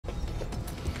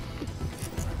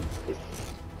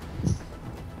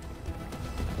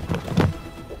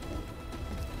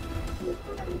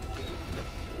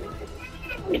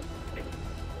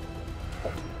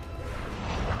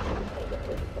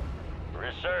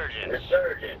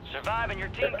Resurgence. Survive and your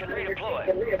team can redeploy.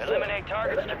 Eliminate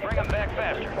targets to bring them back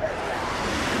faster.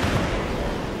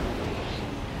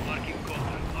 Marking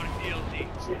contract. Mark DLZ.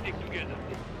 Stick together.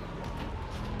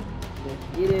 Let's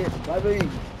get it, baby.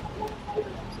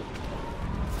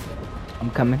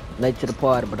 I'm coming. Late to the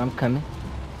party, but I'm coming.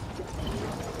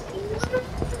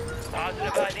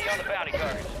 Positive ID on the bounty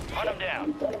targets. Hunt them down.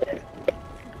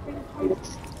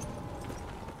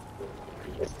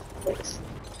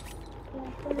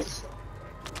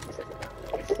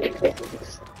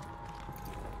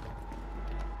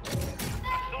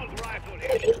 Assault rifle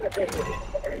here.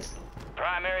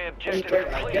 Primary objective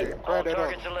complete. All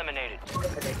targets eliminated.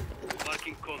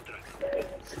 Marking contract.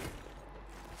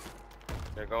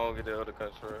 They're gonna get the other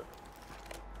contract.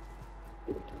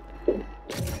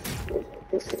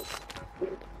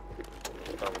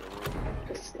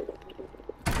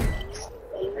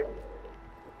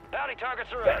 Bounty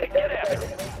targets are ready. Get after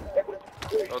them.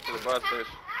 Go to the bus station.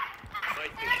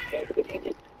 Right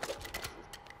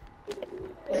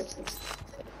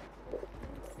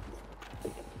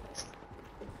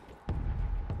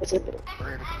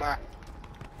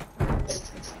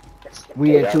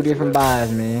We had two different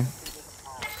buys, man.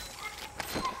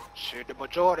 Shit, the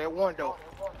majority at one though.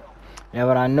 That's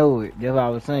what I know it. That's what I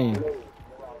was saying.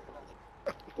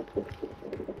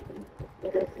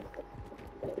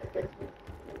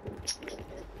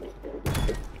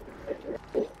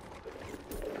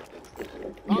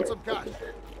 On some cash.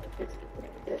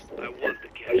 I want the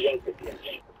cash.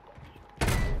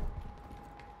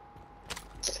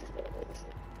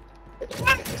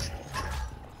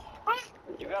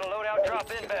 You got a loadout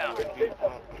drop inbound.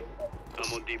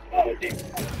 I'm on deep.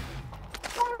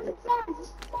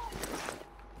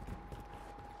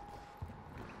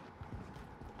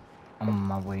 I'm on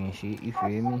my way and shit, you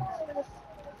feel me?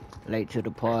 Late to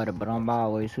the party, but I'm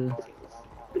always here.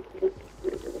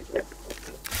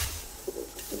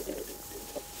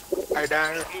 Hey,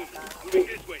 down here. Moving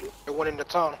this way. They went in the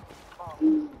tunnel.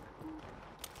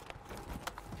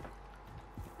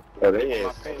 Oh, they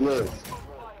is. Look.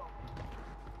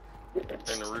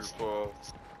 In the roof for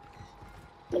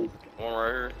one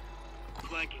right here.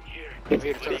 Flanking here. They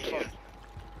hit it to the tunnel.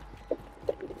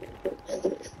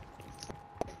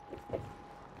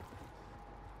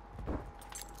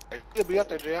 Hey, he'll be up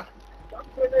there, Jay.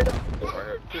 Right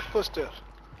here. His footsteps.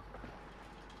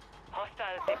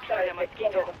 Hostile deploy a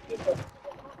mosquito.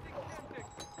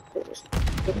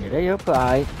 Yeah, they up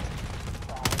alright.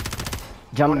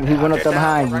 Jump, he went up there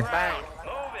behind you. Right behind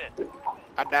you. Move it.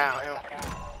 I down him.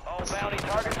 All bounty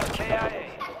targets are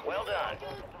KIA. Well done.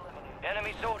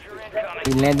 Enemy soldier incoming.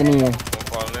 He landing in. One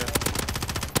falling in.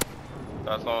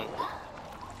 That's on.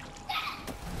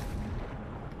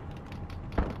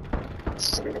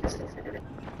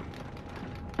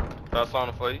 That's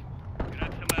on for you.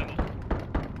 Grab some ammo.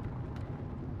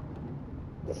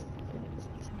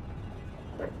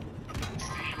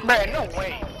 Man, no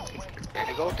way. There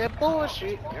they go with that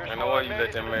bullshit. Ain't no way you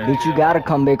let that man. Bitch, you gotta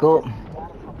come back up.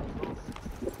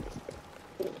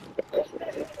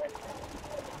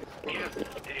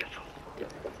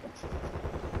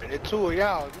 And the two of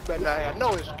y'all, you better not have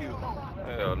no excuse.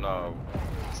 Hell no.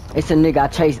 It's a nigga I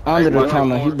chased under the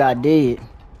tunnel. He about dead.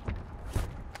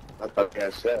 I thought you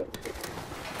had shot.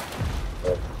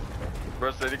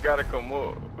 Bro said he gotta come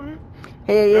up.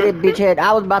 Hell yeah, that bitch had.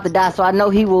 I was about to die, so I know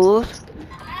he was.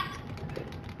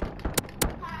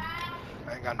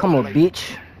 I ain't got no Come on, plate.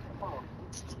 bitch.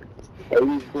 Hey,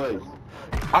 which place?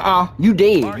 You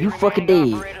dead. You fucking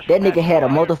dead. That nigga had a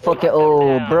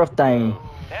motherfucking birth thing.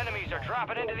 Enemies are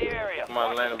dropping into the area.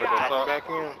 Somebody landed with that salt. Back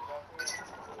in.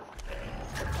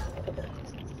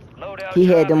 Loadout He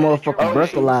had them drop headed motherfucking your way.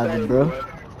 breathalyzers, bro.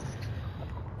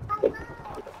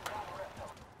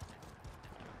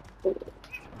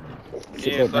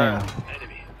 Sit Yeah, that down.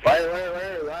 Enemy. Right,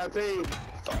 last team.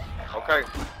 Okay.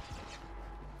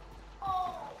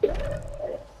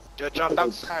 Just jumped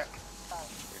outside.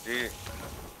 You did.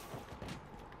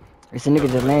 It's a nigga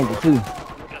that landed too.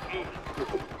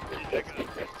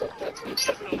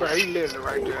 Bro, he living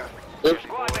right there. Your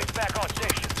squad mates back on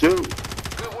station. Shoot.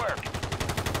 Good work.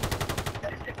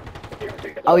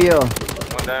 Oh yeah,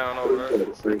 One down over there.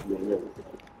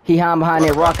 he hiding behind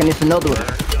that rock and it's another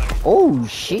one. Oh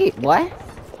shit, what?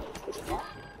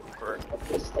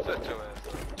 Shut your ass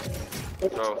up.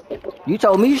 Go. You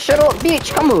told me to shut up,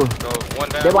 bitch. Come on. Go.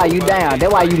 One down. That's why you one down.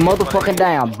 That's why you motherfucking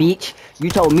down, bitch.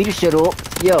 You told me to shut up.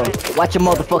 Yo, watch your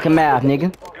motherfucking mouth,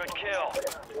 nigga. Good kill.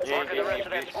 Yeah, Marking the rest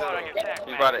of that squad on your tac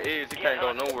He's map. by the edge. He can't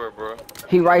go nowhere, bro.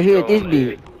 He right here at this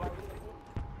bitch.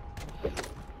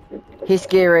 His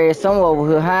scary ass somewhere over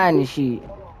here hiding and shit.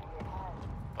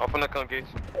 I'm finna come get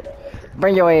you.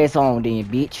 Bring your ass on then,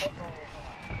 bitch.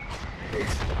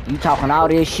 You talking all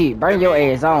this shit. Bring your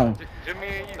ass on. Jimmy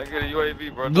and you. They get a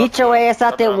UAV, bro. Get your ass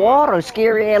out that water,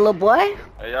 scary ass little boy.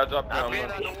 Hey, y'all drop down. I've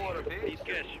been on the water, bitch.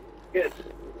 Yes.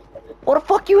 What the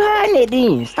fuck you hiding at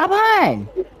then? Stop hiding.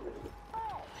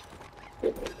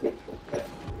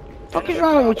 Fuck is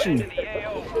wrong with you?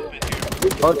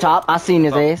 Up top, I seen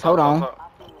his ass. Hold on.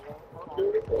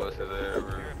 What's his ass,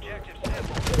 bro?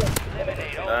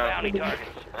 Eliminate all bounty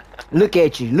targets. Look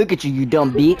at you, you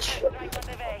dumb bitch.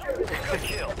 Good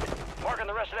kill. Marking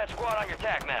the rest of that squad on your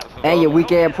tac map. And your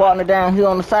weak ass partner down here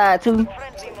on the side too.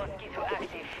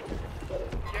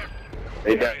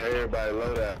 They got everybody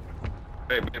low down.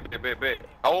 Bet.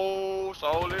 Oh,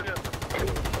 so it is.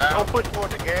 Don't push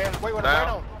toward the gas. Wait, wait,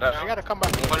 Down. wait on. You gotta come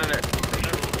back. One in there.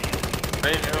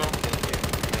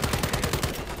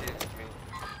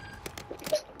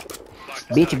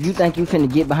 Bitch, if you think you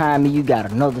finna get behind me, you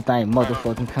got another thing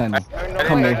motherfucking coming.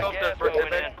 Come They here.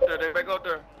 back up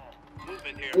there.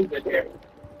 Movement here.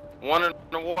 One in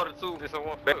the water too. This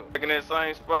one back in that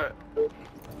same spot.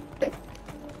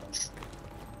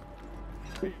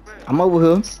 I'm over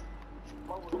here.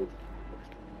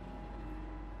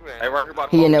 Hey, right here about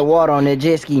He in that water on that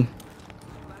jet ski.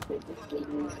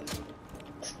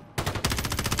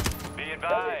 Be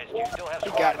advised, you still have He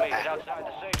squad got it. mates outside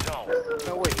the safe zone.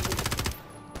 No way.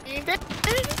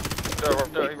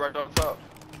 Right there, he right on top.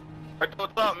 Right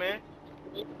on top, man.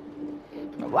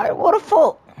 Like, what the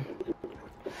fuck?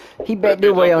 He back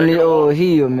this way on this old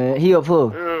hill, man. He up here. Yeah,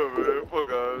 man. Fuck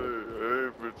out of here. I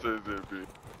ain't finna chase that bitch.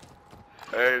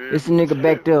 Hey, This nigga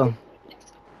back there.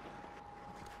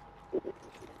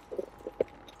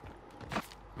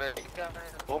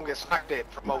 Boom, get smacked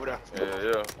at from over there.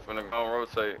 Yeah. Finna go and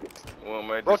rotate. We'll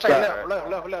make this Rotate shot. left.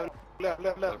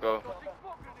 Let's go.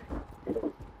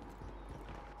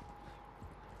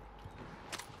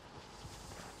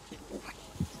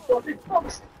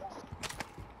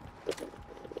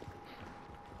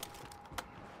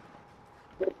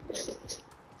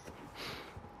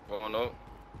 Oh no.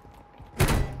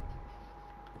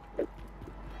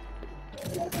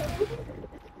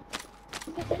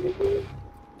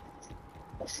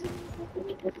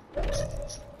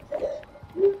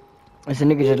 This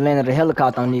nigga just landed a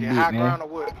helicopter on this Yeah, beat, high man. ground or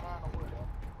what?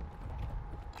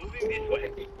 Moving this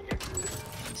way.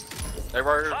 Hey,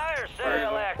 right here. Fire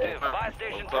sale active. Buy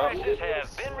station prices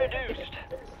have been reduced.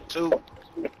 2.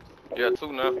 Yeah,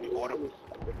 2 now. Order.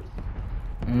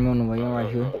 I'm on the way, I'm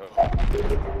right here.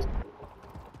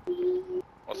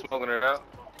 I'm smoking it out.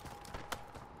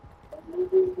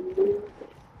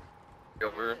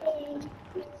 Over here.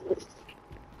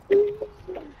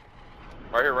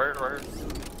 Right here.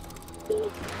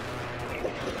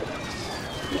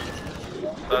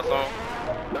 That's on.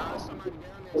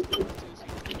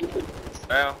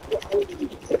 Down.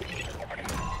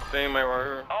 Teammate right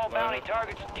here. All bounty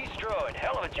targets destroyed.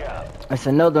 Hell of a job. It's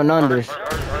another numbers.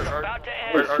 About to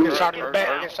end. Get shot in the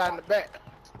back. Get shot in the back.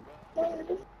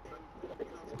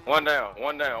 One down.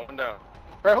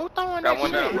 Bro, who throwing Got that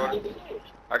one shit? down, brother.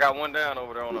 I got one down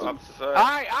over there on the opposite side.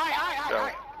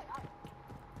 Alright.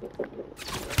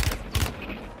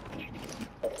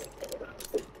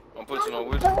 I'm pushing on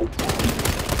with you.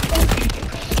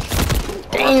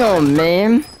 Damn,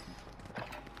 man.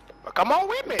 Come on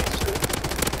with me.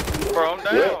 Bro, I'm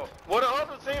down. Yeah. What the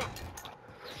other team?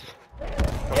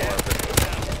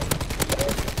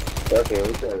 Okay,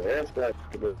 we got an airstrike.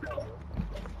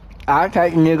 I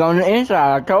take the nigga on the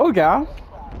inside, I told y'all.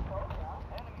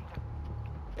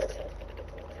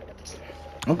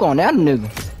 I'm going down the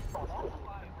nigga.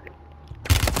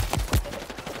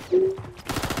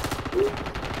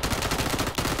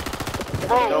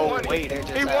 Bro, No won way, it. they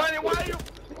just He out. won it. Why you?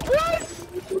 What?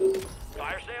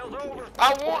 Fire sale's over.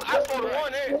 I sort of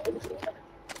won it.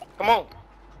 Come on.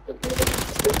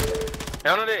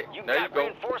 Handle it. You There you got go.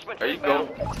 reinforcements There you go.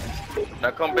 inbound.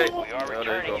 Now come back. We are There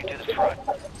returning you you go. to the front.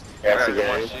 I That's gotta the get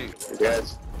my game. shit.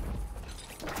 Yes.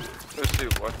 Good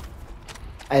shit, boy.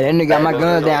 Hey, that nigga got my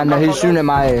guns down there, he's shooting at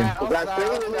my ass. Black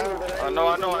I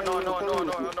know.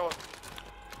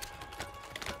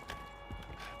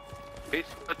 Bitch,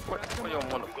 what you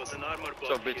want? We got an armor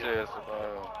Your box bitch here. ass.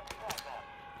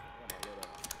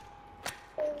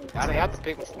 I didn't have to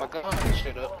pick my gun and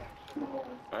shit up.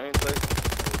 I ain't take.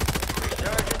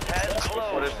 Resurgence has What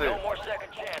closed. is it? No more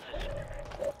second chances.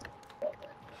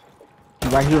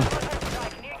 Right here.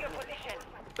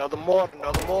 Another mortar.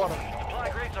 Supply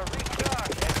crates are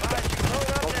restocked. Advise you load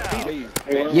up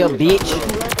now. Yeah, bitch.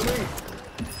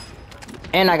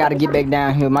 And I gotta get back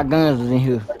down here. My guns was in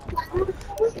here.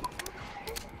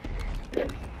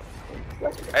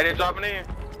 Hey, they dropping in.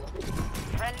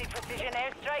 Friendly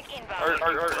strike inbound.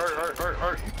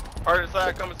 Hurt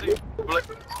inside, come and see.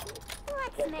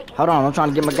 Hold on, I'm trying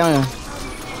to get my gun.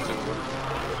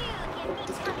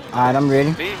 Alright, I'm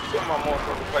ready. Come on,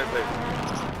 motherfucker, play, baby.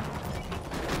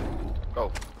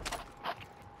 Go.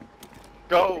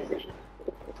 Go.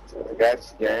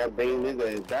 That's, yeah, I'm bringing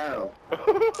his ass down.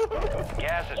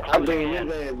 Gas is I'm closing bringing in.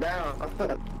 his ass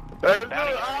down. Look,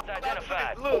 Bounty targets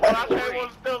identified. when I came on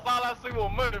the steps, all I see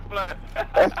was money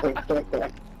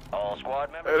flying. All squad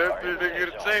Hey, members that are in bitch the didn't get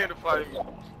a safe chance to fight me.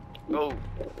 Go.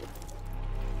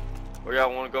 Where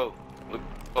y'all wanna go? Look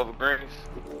over greens.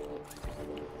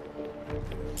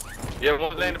 Yeah,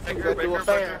 one land back here, back here,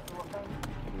 back here.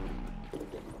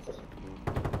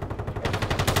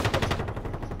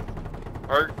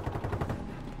 Hurt.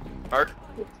 Hurt.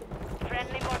 zone.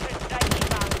 Friendly mortar strike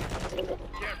inbound.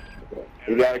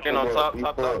 You gotta Getting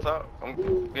on top. I'm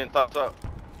getting top. Stop.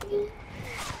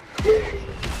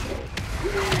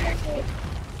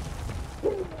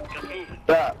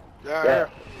 Yeah.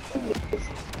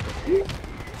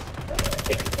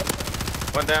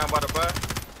 One down by the bus.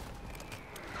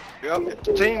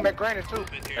 Yep. Team at Granny too.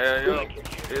 Yeah.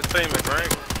 It's team at Green.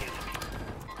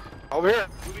 Over here.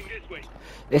 Moving this way.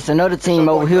 It's another team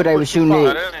over here they were shooting Nah,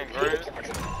 at. that ain't Green.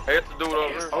 Hey, it's the dude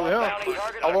over here. Over here. Bounty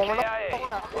targets Over are on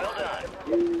KIA. Well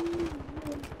done.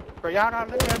 Bro, y'all not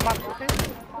looking at my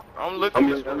position? I'm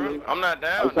looking at you. I'm not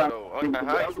down though. I got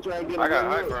high. I got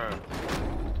high ground.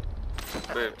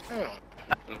 Baby. Damn.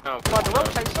 Now, About to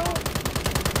rotate soon.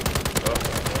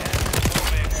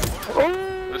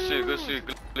 Good shit.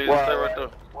 Please stay right there.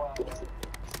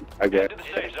 I got To the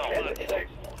safe zone.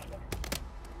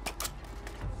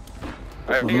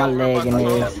 Hey, My leg in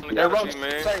there.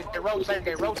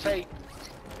 They rotate.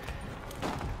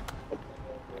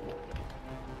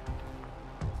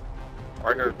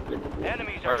 Right here.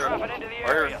 Enemies are dropping into the Right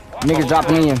here. area. Niggas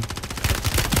dropping in.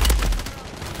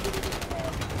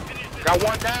 Got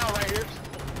one down right here.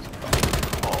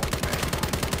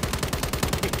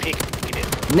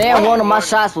 Now one of my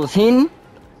shots was hidden.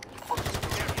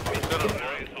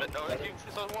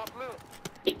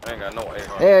 I ain't got no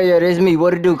AR. Yeah, that's me.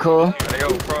 What it do, Cole? They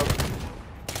go, bro.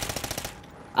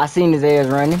 I seen his ass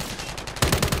running.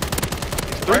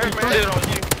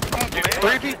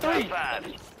 3v3.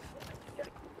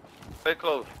 Stay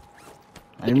close.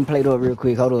 Let me play it up real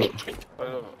quick. Hold up.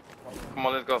 Come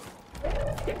on, let's go.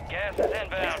 Gas is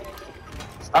inbound.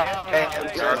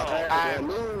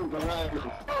 move behind me.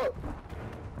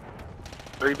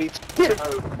 3v2.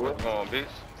 Come on, bitch.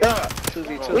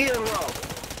 2v2. We in wrong.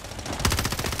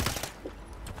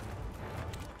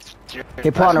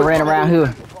 His partner ran around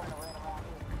here.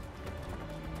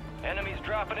 Enemies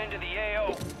dropping into the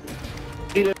AO.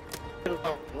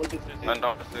 I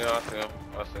know.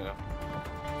 I see him.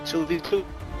 2v2.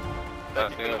 I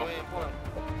see him.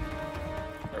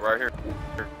 Hey, right here.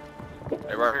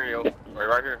 Hey, right here, yo.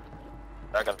 Right here.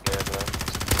 I got the gas gun.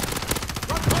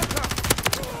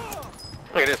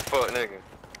 Look at this fuck nigga.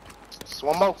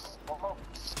 One more.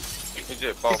 He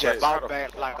just bought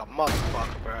back like a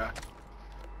motherfucker, bro.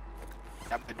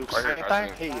 Y'all better do the Right same here, I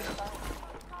thing here.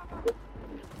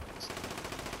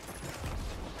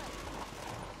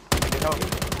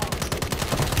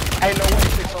 Ain't no way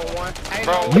 601. Ain't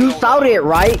Bro. no way You no saw that,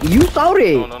 right? You saw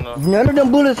that. No. None of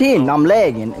them bullets hitting. I'm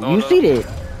lagging. No, You no. see that?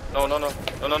 No.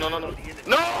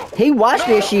 No! He watched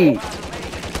that shit.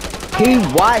 He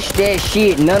watched that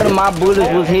shit. None of my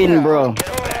bullets was hitting, bro.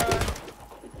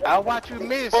 I'll watch you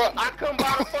miss. Bro, I come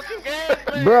by the fucking gas,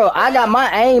 man. Bro, I got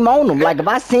my aim on them. Like, if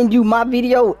I send you my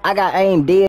video, I got aim dead.